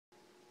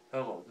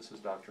Hello, this is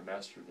Dr.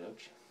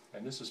 Mastrovich,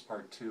 and this is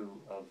part 2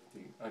 of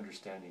the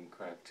Understanding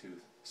Cracked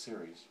Tooth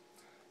series.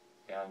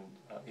 And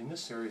in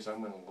this series I'm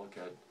going to look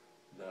at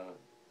the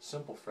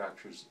simple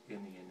fractures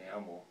in the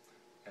enamel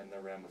and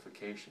their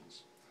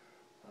ramifications.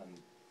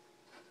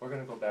 We're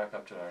going to go back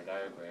up to our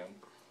diagram,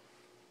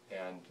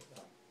 and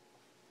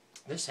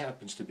this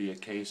happens to be a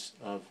case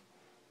of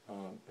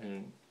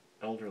an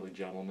elderly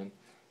gentleman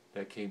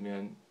that came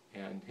in,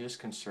 and his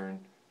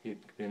concern, he had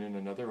been in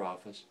another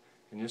office,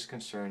 and his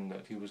concern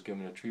that he was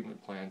given a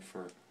treatment plan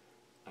for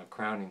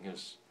crowning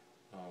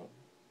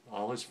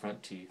all his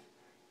front teeth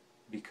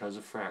because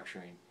of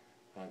fracturing.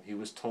 He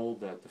was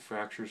told that the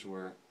fractures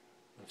were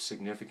of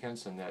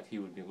significance and that he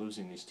would be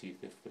losing these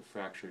teeth if the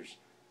fractures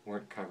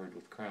weren't covered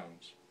with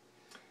crowns.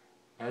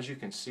 As you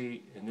can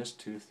see in this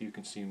tooth, you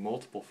can see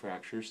multiple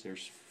fractures.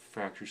 There's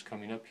fractures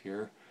coming up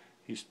here.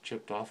 He's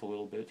chipped off a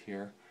little bit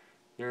here.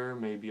 There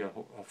may be a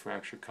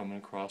fracture coming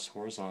across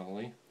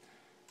horizontally.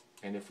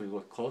 And if we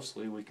look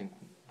closely, we can,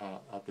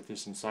 up at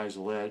this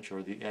incisal edge,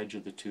 or the edge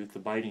of the tooth, the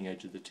biting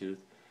edge of the tooth,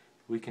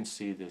 we can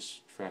see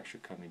this fracture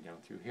coming down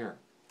through here.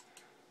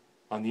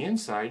 On the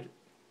inside,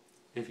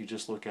 if you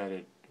just look at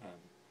it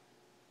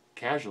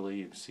casually,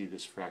 you can see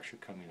this fracture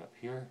coming up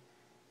here,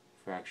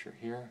 fracture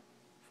here,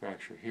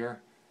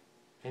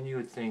 and you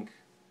would think,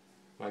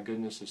 my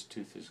goodness, this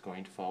tooth is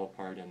going to fall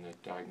apart and the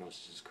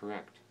diagnosis is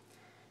correct.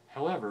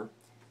 However,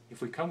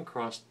 if we come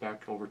across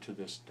back over to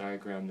this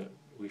diagram that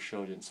we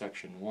showed in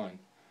section 1,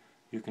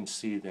 you can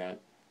see that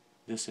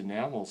this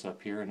enamel's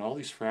up here, and all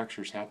these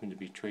fractures happen to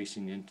be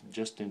tracing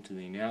just into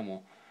the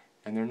enamel,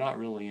 and they're not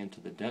really into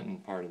the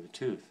dentin part of the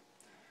tooth,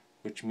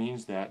 which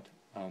means that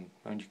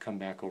when you come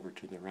back over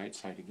to the right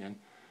side again,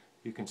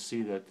 you can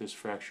see that this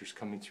fracture is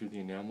coming through the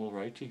enamel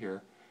right to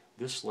here.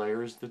 This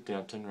layer is the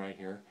dentin right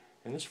here,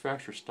 and this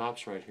fracture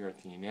stops right here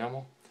at the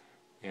enamel,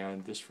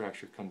 and this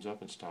fracture comes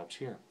up and stops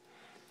here.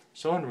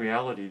 So in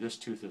reality, this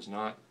tooth is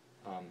not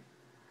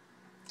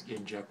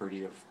in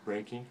jeopardy of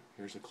breaking.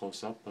 Here's a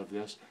close-up of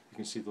this. You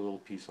can see the little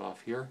piece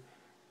off here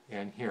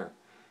and here.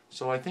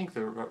 So I think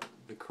the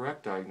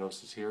correct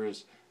diagnosis here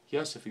is,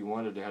 yes, if you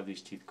wanted to have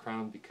these teeth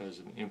crowned because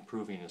of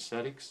improving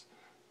aesthetics,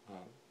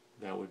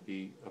 that would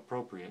be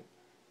appropriate.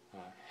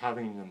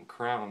 Having them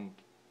crowned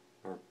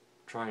or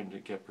trying to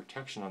get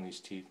protection on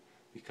these teeth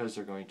because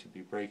they're going to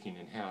be breaking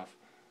in half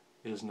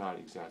is not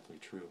exactly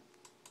true.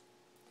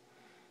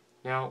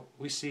 Now,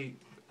 we see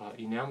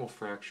enamel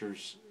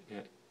fractures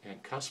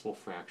and cuspal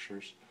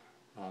fractures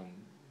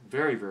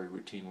very, very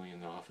routinely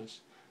in the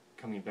office.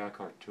 Coming back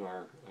to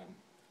our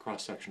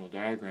cross-sectional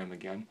diagram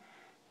again,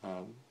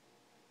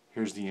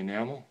 here's the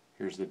enamel,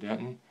 here's the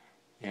dentin,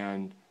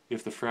 and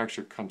if the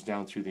fracture comes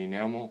down through the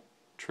enamel,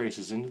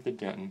 traces into the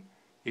dentin,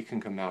 it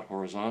can come out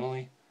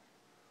horizontally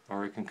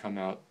or it can come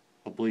out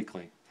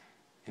obliquely.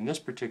 In this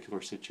particular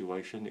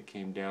situation, it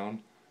came down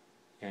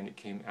and it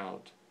came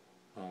out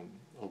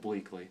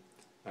obliquely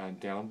and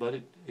down,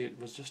 but it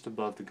was just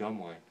above the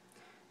gum line.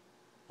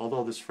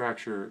 Although this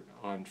fracture,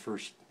 on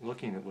first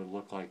looking, it would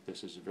look like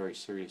this is a very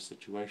serious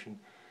situation,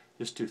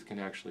 this tooth can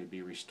actually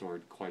be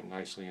restored quite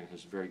nicely and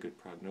has very good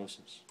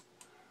prognosis.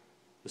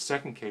 The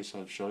second case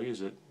I'll show you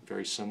is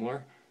very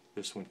similar.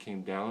 This one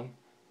came down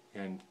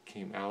and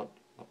came out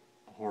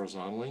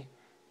horizontally.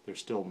 There's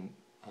still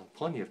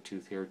plenty of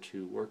tooth here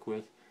to work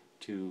with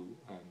to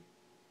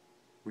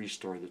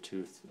restore the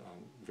tooth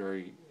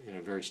in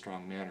a very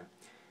strong manner.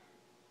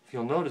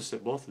 You'll notice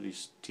that both of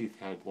these teeth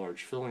had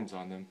large fillings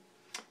on them,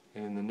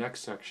 and in the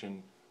next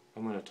section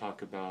I'm going to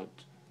talk about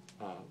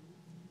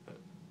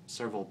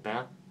several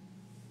back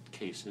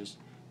cases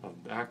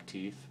of back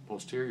teeth,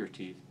 posterior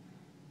teeth,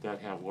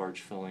 that have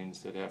large fillings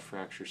that have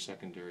fractures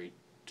secondary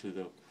to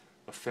the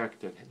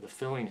effect that the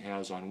filling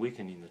has on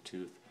weakening the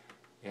tooth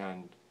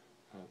and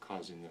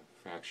causing the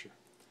fracture.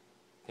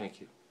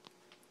 Thank you.